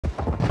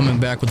Coming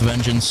back with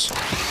vengeance.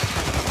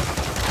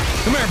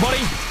 Come here,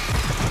 buddy.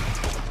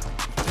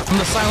 I'm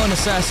the silent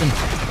assassin.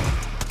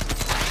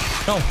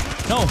 No,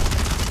 no.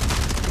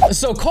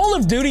 So Call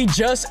of Duty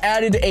just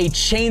added a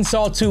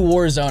chainsaw to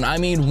Warzone. I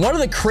mean, one of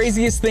the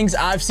craziest things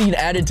I've seen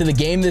added to the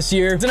game this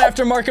year. It's an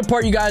aftermarket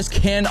part you guys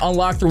can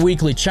unlock through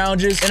weekly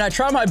challenges, and I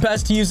try my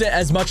best to use it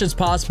as much as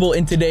possible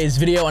in today's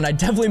video, and I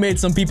definitely made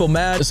some people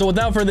mad. So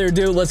without further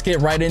ado, let's get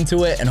right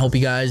into it and hope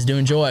you guys do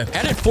enjoy.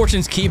 Added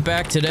Fortune's Keep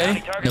back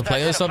today in the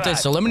playlist update,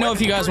 so let me know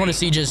if you guys want to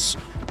see just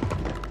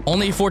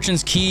only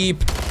Fortune's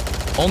Keep,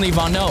 only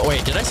Vondel.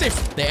 Wait, did I say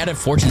they added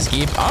Fortune's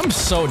Keep? I'm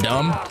so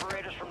dumb.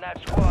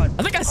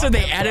 I think I said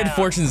they added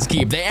Fortune's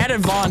Keep. They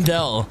added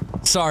Vondel.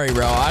 Sorry,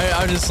 bro.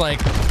 I just like,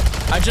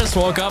 I just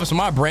woke up, so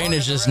my brain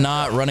is just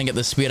not running at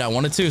the speed I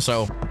wanted to.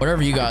 So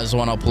whatever you guys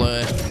want, I'll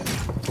play.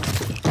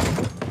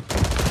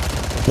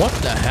 What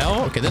the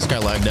hell? Okay, this guy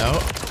lagged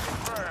out.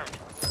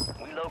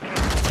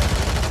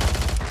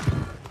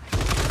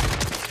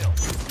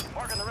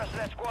 Marking the rest of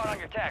that squad on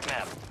your tac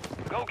map.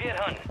 Go get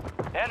hunting.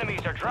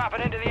 Enemies are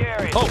dropping into the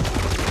area. Oh,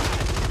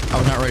 I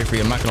was not ready for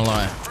you. I'm not gonna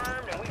lie.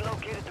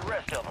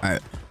 All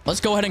right. Let's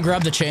go ahead and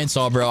grab the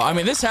chainsaw, bro. I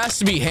mean, this has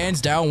to be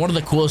hands down one of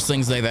the coolest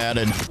things they've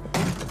added.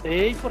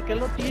 Hey, ¿por qué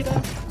lo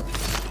tira?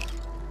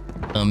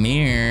 Come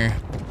here.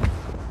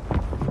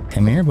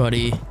 Come here,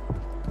 buddy.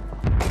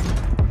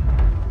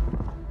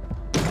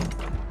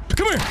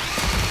 Come here.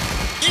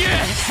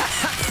 Yeah.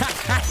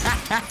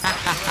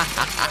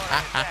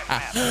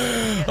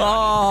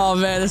 Oh,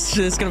 man. This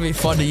shit is going to be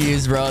fun to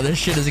use, bro. This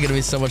shit is going to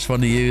be so much fun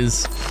to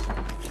use.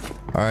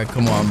 All right.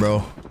 Come on,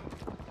 bro.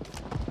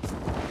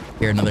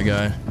 Here, another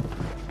guy.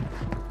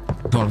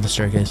 Going up the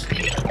staircase.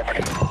 He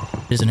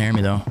doesn't hear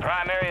me though.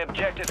 Primary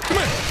objective. Come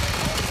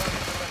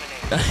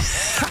here.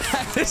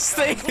 This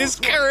thing is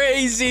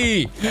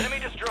crazy. Enemy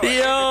destroyed.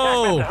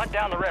 Yo. Hunt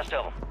down the rest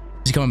of them.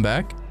 Is he coming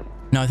back?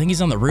 No, I think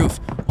he's on the roof.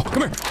 Oh,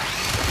 come here.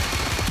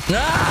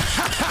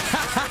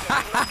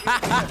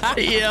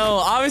 Yo,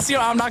 obviously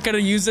I'm not gonna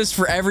use this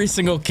for every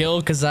single kill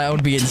because that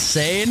would be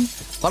insane.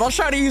 But I'll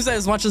try to use that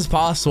as much as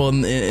possible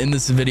in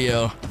this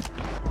video.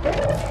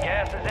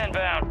 Gas is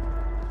inbound.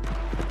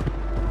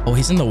 Oh,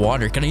 he's in the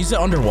water. Can I use it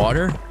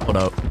underwater? Hold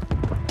up.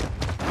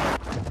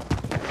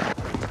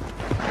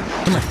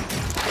 Come here.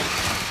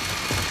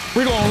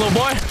 Where you going, little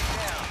boy?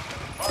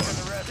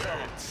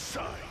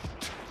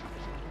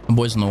 The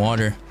boy's in the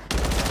water.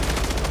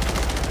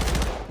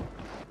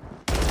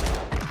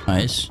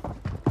 Nice.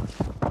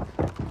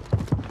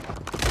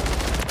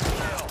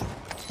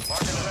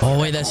 Oh,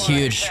 wait, that's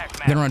huge.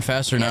 I'm gonna run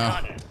faster now.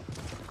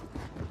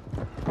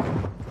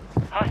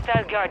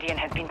 Hostile Guardian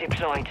has been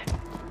deployed.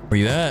 Where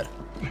you at?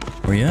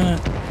 Where you at?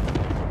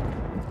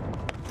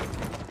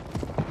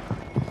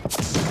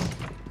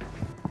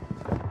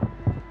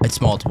 It's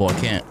multiple. I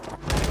can't.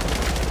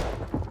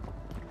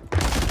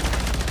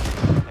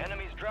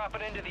 Enemies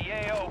dropping into the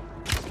AO.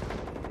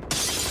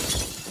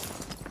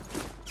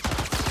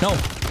 No.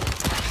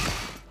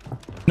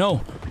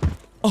 No.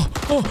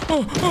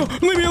 Oh,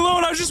 leave me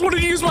alone. I just wanted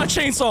to use my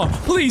chainsaw.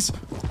 Please.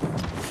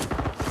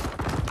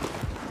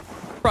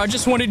 Bro, I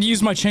just wanted to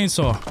use my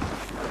chainsaw.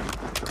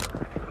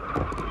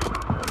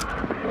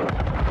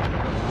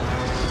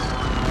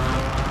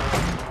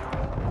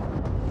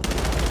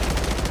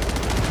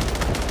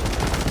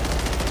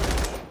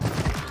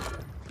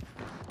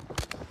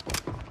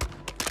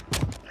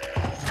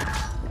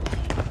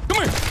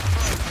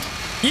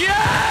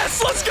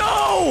 Yes, let's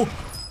go.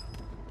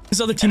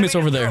 His other teammates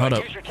over there. Hold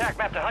up. Use your tac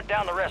map to hunt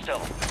down the rest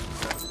of them.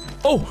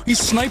 Oh, he's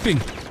sniping.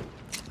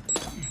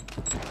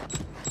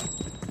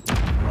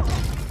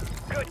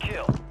 Good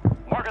kill.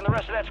 Marking the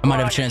rest of that squad. I might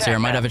have a chance here. I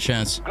might have a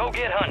chance. Go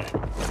get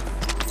hunting.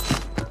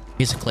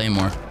 He's a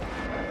claymore.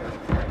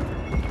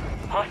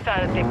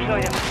 Hostile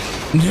deployed.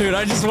 Dude,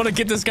 I just want to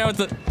get this guy with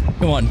the...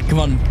 Come on, come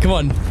on, come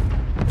on.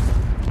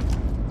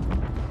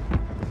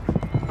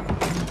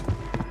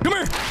 Come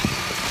here.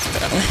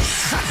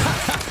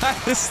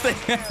 This thing,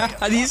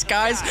 these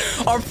guys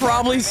are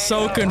probably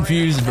so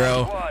confused,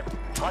 bro.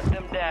 Hunt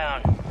them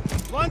down.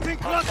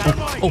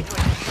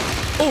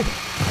 Oh,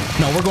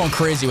 no, we're going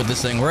crazy with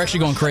this thing. We're actually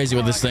going crazy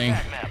with this thing.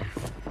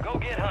 Go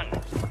get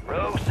hunting.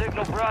 Rogue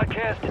signal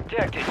broadcast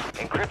detected.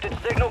 Encrypted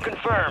signal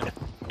confirmed.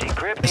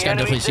 Decrypt This the guy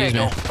enemy definitely sees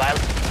me. signal.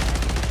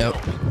 Yep.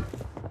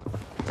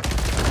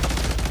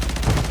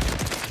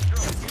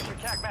 Use your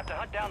tac map to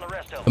hunt down the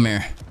rest of them. Come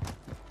here.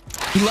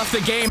 He left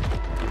the game.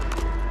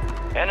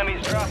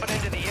 Enemies dropping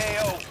into the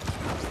AO.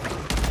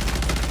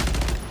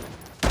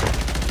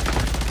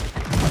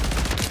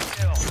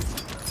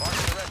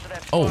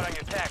 Oh,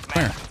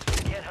 where?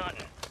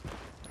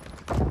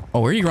 Oh,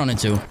 where are you running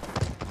to?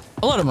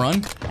 I'll let him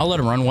run. I'll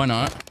let him run. Why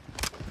not?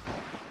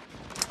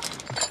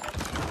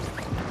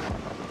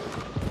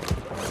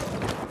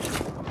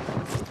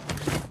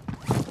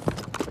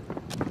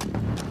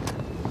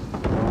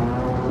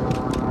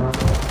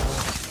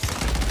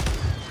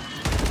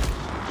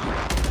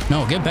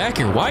 No, get back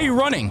here. Why are you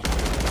running?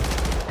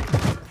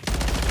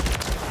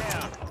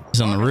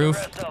 He's on the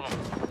roof.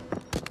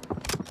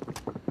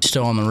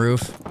 Still on the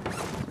roof.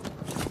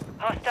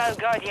 Hostile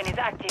Guardian is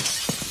active.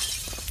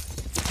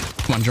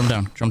 Come on, jump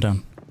down, jump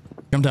down.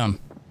 Jump down.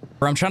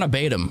 Or I'm trying to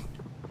bait him.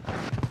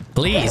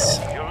 Please.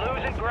 You're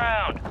losing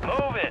ground.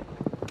 Move it.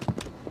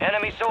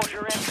 Enemy soldier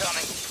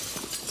incoming.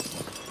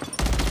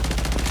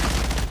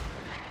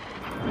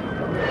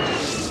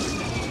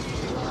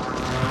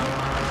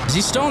 Is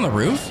he still on the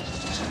roof?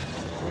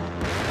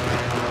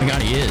 Oh my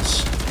god, he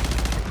is.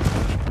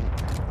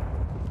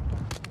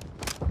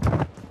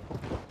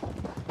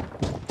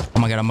 Oh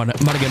my god, I'm about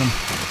to get him.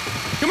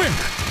 Come here.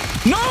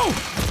 No!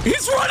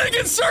 He's running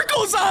in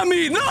circles on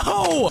me!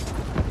 No!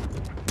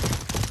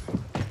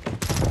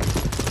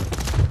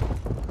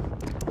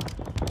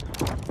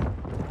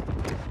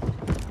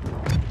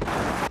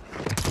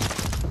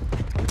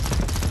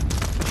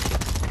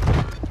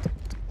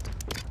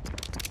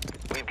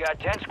 We've got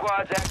 10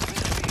 squads active in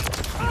the field.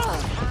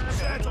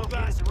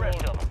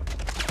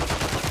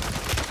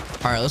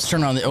 All right, let's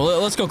turn on the.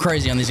 Let's go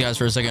crazy on these guys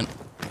for a second.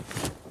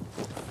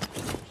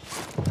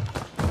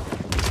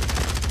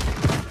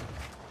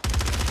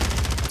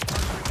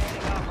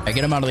 Hey,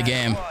 get him out of the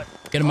game.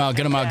 Get him out.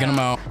 Get him out. Get him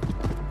out.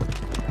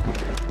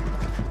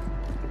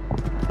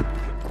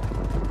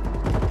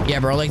 Yeah,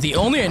 bro. Like the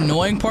only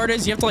annoying part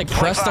is you have to like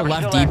press the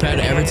left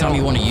D-pad every time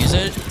you want to use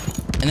it,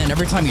 and then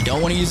every time you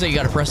don't want to use it, you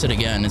got to press it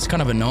again. It's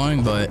kind of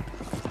annoying, but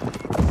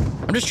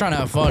I'm just trying to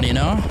have fun, you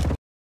know.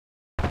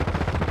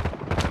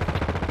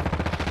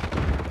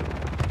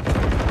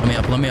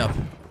 Let me up.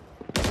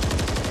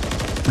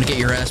 I'm gonna get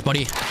your ass,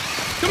 buddy.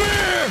 Come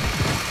here!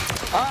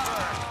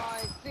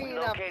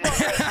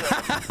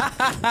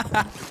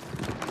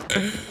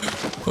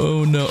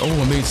 Oh no.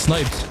 Oh, I made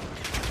sniped.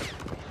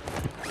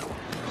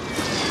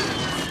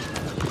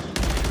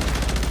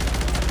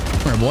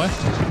 Come here, boy.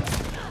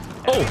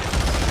 Oh!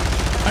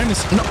 I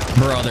missed. No,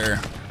 brother.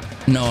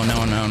 No.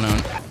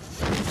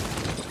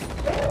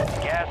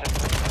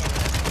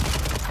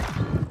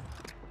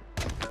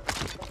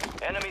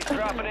 Enemies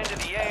dropping into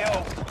the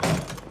AO.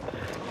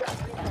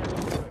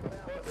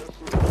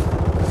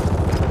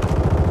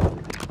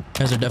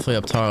 Guys are definitely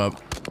up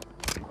top.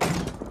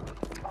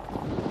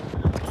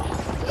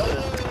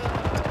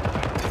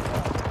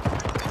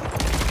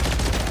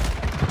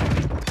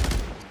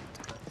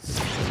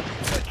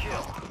 Good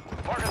kill.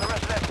 Marking the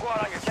rest of that squad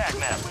on your attack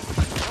map.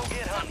 Go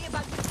get hunting.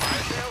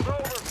 Sales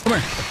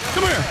over.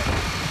 Come here.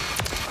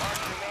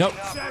 Nope.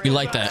 You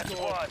like that.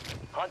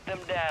 Hunt them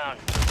down.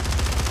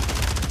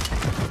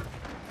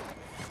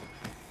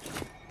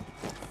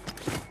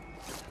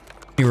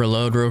 You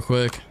reload real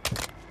quick.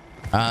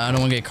 I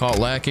don't want to get caught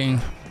lacking.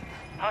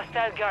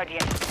 Hostile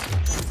Guardian.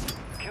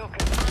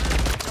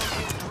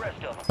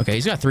 Okay,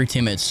 he's got 3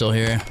 teammates still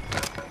here.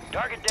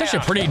 It's actually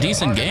a pretty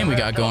decent game we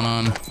got going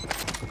on.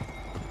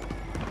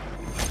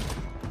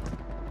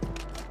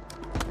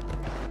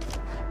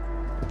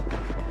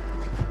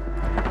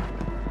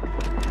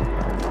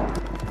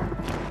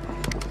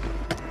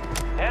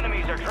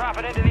 Enemies are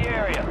dropping into the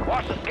area.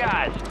 Watch the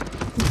skies.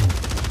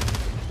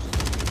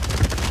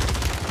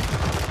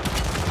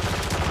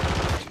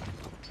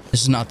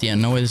 This is not the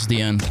end. No way this is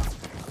the end.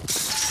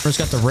 First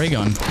got the ray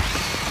gun.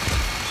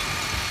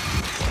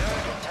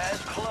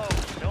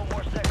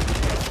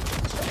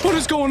 What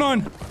is going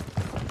on?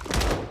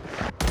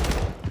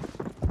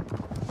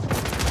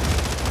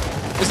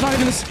 It's not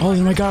even this. Oh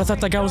my god, I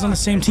thought that guy was on the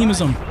same team as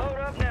him.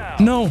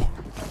 No.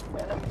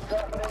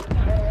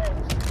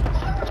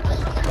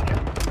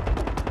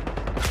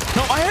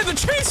 No, I had the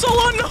chainsaw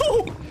on.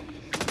 No.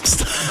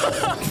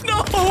 Stop.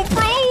 No,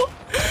 bro.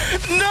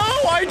 No,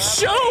 I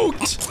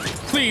choked.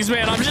 Please,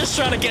 man, I'm just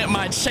trying to get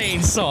my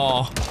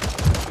chainsaw.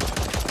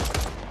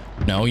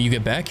 No, you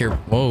get back here.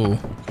 Whoa.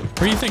 Where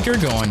do you think you're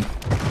going?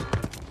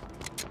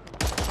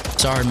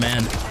 Sorry,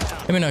 man.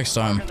 Maybe next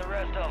time.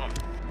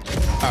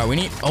 All right, we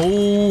need...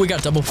 Oh, we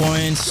got double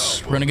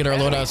points. We're gonna get our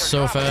loadout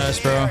so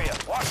fast, bro.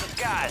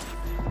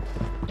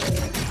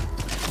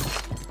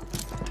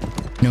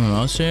 Anyone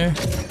else here?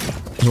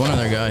 There's one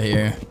other guy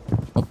here.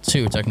 Well,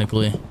 2,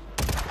 technically.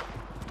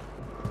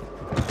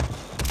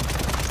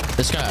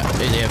 This guy,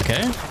 is he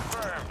AFK?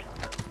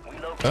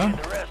 Oh.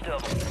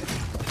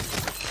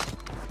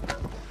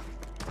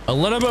 A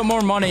little bit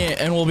more money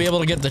and we'll be able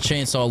to get the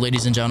chainsaw,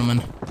 ladies and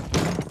gentlemen.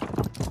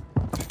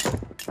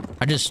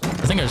 I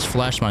think I just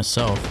flashed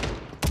myself.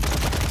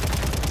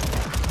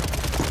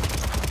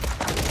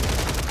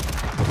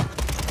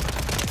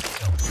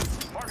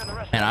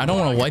 And I don't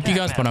want to wipe you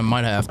guys, but I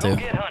might have to.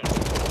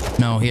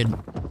 No, he had...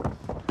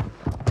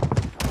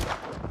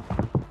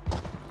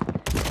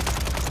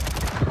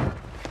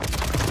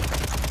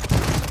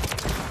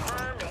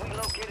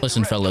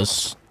 Listen,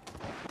 fellas.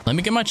 Let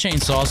me get my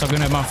chainsaw so I'm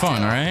gonna have my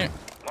fun, alright?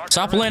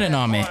 Stop landing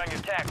on me.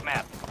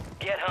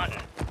 Get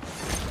hunting.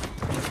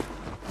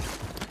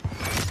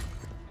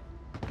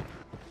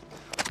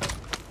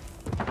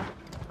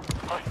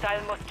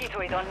 Hostile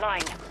mosquito is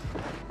online.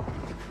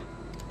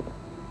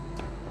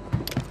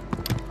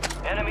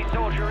 Enemy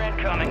soldier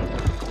incoming.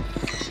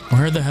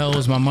 Where the hell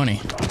is my money?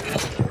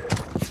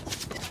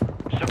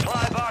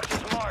 Supply box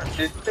is marked.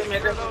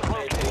 Secure those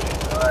locations.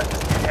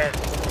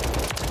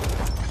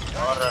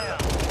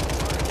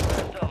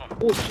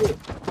 Oh shit.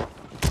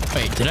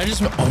 Wait, did I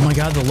just... Oh my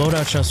god, the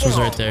loadout chest was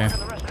right there.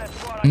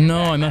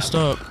 No, I messed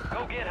up.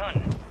 Go get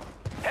hunting.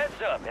 Heads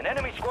up, an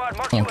enemy squad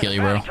marked Won't kill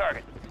you, bro.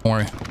 target. Don't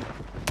worry.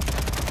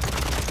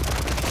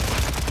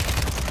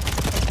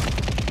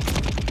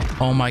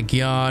 Oh my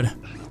god.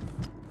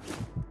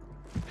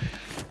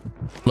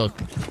 Look.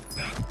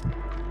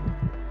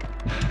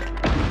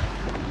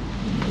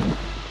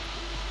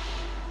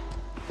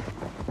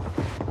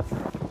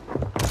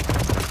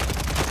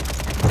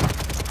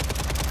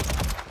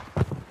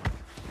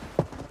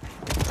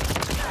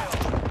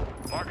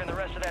 Marking the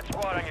rest of that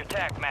squad on your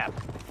TAC map.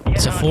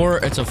 It's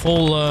a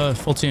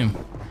full team.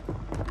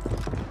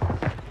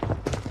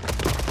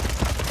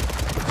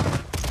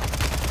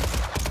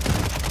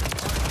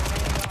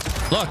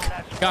 Look,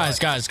 guys.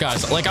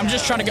 Like, I'm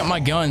just trying to get my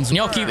guns, and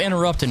y'all keep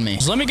interrupting me.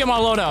 So let me get my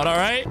loadout, all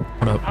right?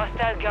 What up?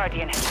 Hostile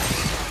Guardian.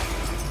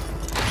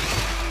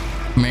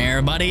 Come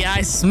here, buddy.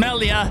 I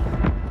smell ya.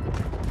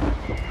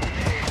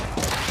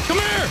 Come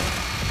here.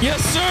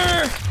 Yes,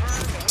 sir.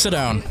 Sit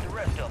down.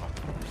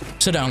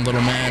 Sit down,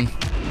 little man.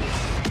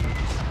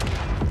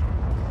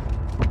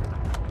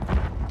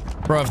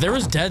 Bro, if there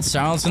was dead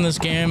silence in this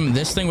game,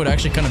 this thing would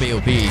actually kind of be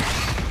OP.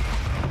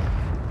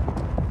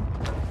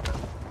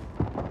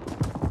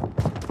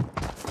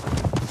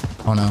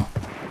 Oh no.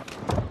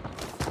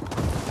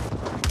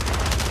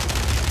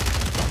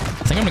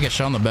 I think I'm gonna get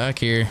shot in the back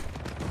here.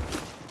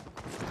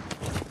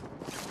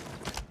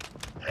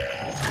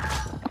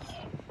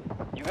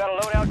 You got a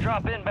loadout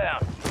drop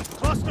inbound.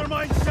 Cluster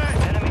mine set.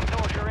 Enemy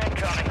soldier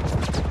incoming.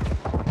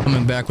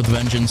 Coming back with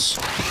vengeance.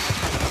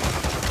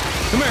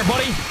 Come here,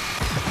 buddy.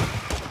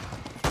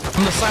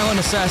 I'm the silent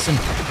assassin.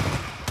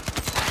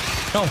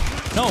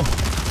 No.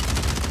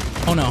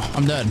 Oh no,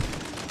 I'm dead.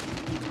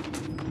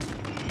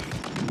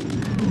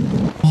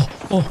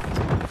 Oh.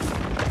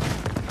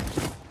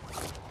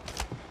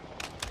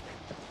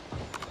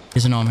 He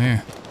doesn't know I'm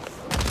here.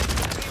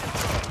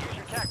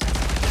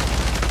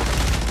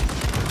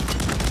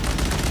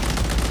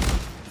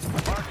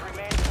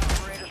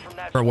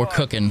 Bro, we're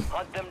cooking.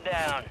 Hunt them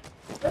down.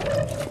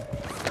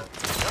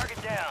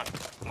 Target down.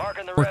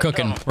 Marking the We're rest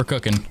cooking. of them. We're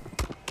cooking.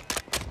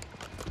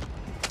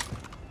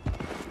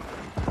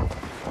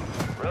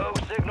 Rogue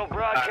signal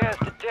broadcast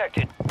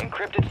detected.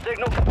 Encrypted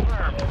signal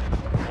confirmed.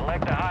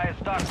 Select the highest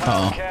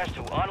stockpile cache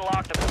to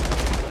unlock the...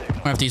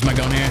 I have to use my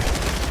gun here.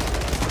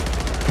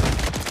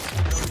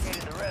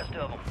 Located the rest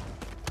of them.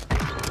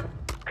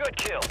 Good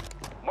kill.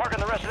 Marking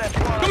the rest of that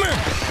squad. Come here.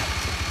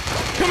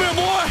 Come here,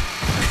 boy.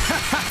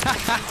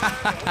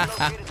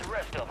 Located the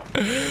rest of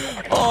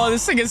them. Oh,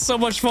 this thing is so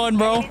much fun,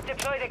 bro. Please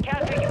deploy the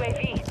counter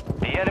UAV.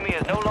 The enemy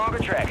is no longer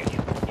tracking you.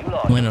 You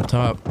lost. Went up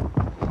top.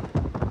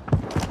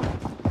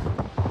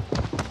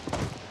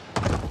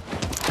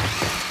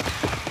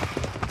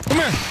 Come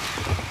here.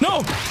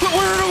 No, quit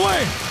wearing it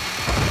away.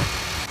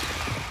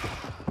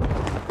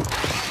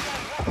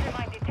 Cluster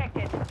mine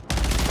detected.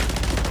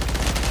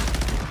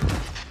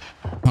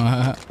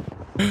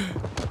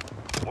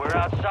 We're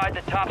outside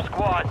the top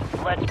squad.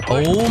 Let's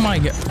push. Oh my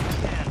god.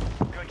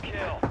 Good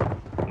kill.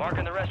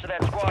 Marking the rest of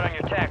that squad on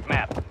your TAC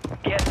map.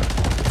 Get...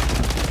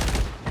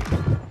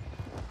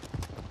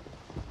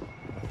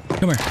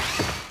 Come here.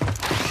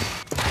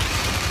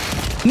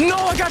 No,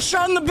 I got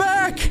shot in the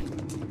back.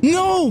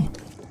 No.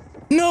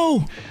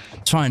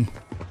 It's fine.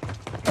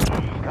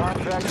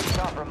 Contract is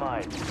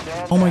compromised.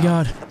 Stand Oh my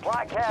down. god.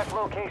 Supply cache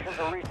locations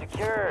are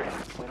resecured.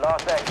 We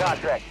lost that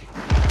contract.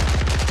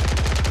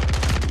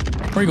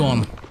 Where are you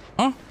going?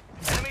 Huh?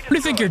 What do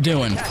you think you're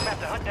doing?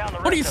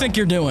 What do you think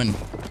you're doing?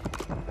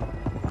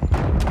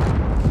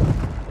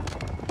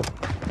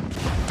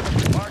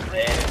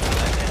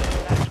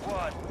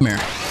 Come here.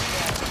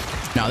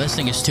 No, this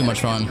thing is too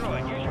much fun.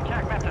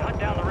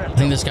 I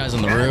think this guy's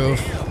on the roof.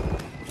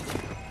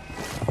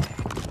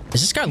 Is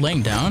this guy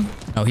laying down?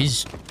 Oh,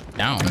 he's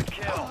down.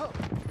 Kill.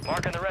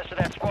 Marking the rest of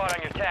that squad on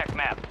your TAC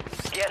map.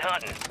 Get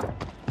hunting.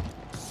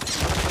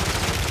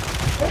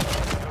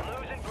 You're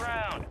losing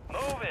ground.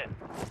 Move it.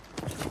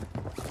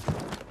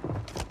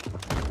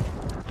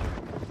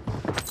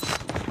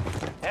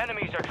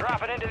 Enemies are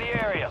dropping into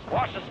the area.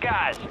 Watch the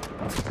skies.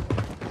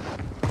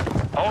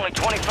 Only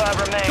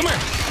 25 remain. Come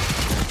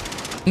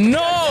here.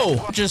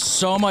 No! Just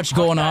so much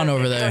going on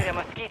over there.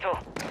 Mosquito.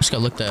 Just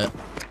got looked at.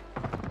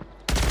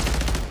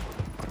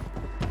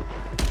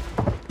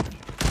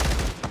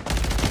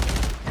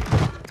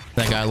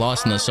 That guy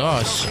lost in the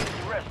sauce. The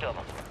rest of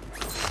them.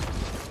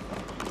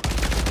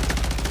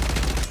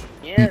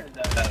 Yeah.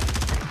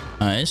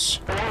 Nice.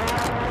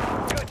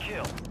 Good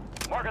kill.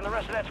 Marking the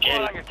rest of that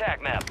squad on your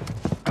TAC map.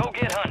 Go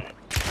get hunting.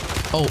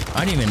 Oh,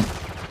 I didn't even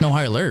know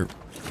high alert.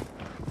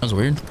 That was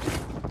weird.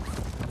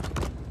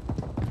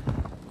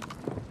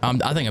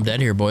 I think I'm dead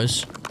here,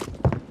 boys.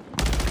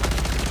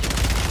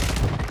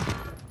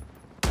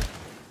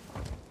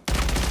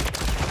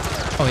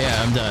 Oh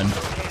yeah, I'm done.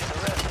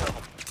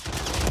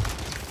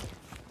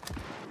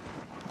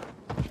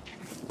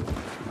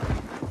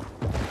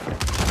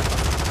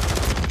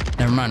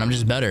 Never mind, I'm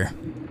just better.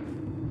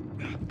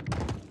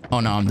 Oh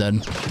no, I'm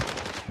dead.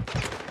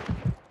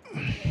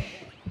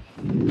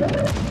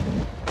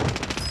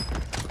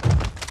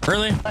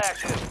 Really?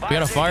 We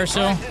got a fire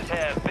sale?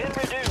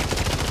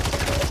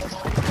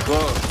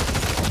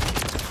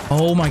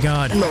 Oh my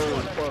god.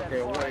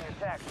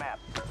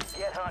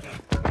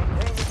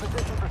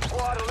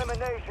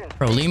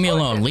 Bro, leave me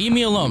alone. Leave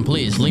me alone,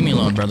 please. Leave me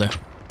alone, brother.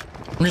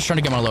 I'm just trying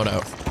to get my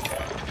loadout.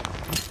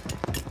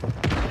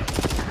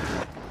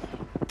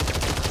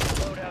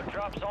 Loadout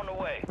drops on the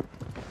way.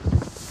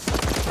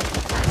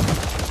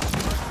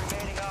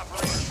 Remaining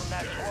operators from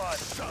that squad.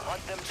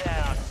 Hunt them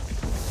down.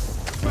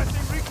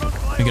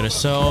 We get a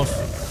self.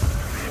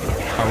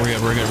 Oh, we're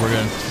good, we're good, we're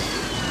good.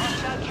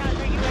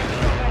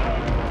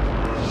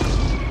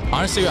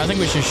 Honestly, I think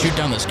we should shoot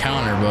down this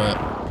counter, but...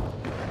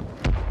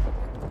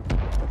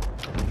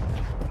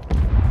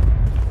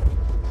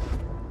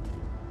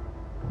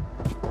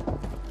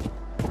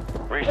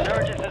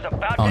 Resurgence is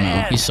about Oh to no,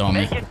 end. he saw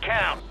me. Make it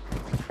count.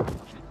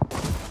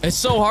 It's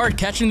so hard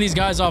catching these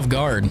guys off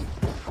guard.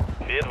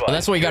 But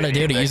that's what you gotta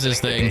do to use this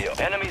thing.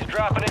 Enemies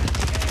dropping it.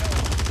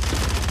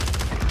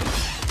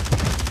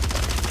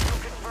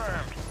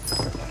 Confirmed.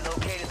 We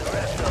located the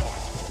rest of them.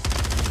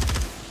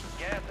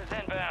 Gas is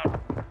inbound.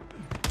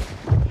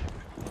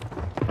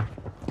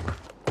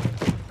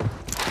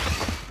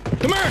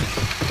 Come here!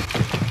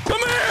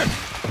 Come here!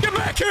 Get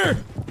back here!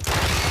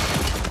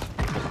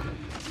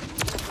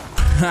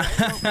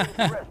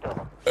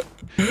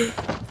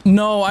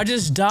 No, I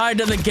just died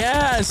to the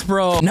gas,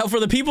 bro. Now,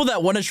 for the people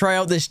that want to try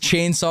out this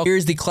chainsaw,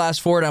 here's the class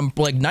for it. I'm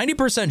like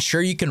 90%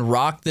 sure you can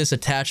rock this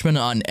attachment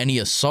on any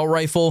assault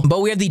rifle, but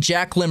we have the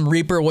Jacklim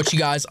Reaper, which you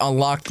guys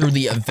unlock through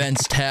the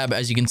events tab.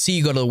 As you can see,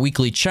 you go to the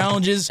weekly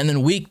challenges, and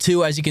then week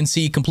 2, as you can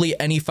see, you complete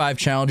any 5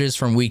 challenges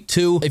from week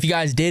 2. If you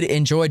guys did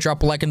enjoy,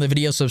 drop a like in the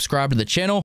video, subscribe to the channel.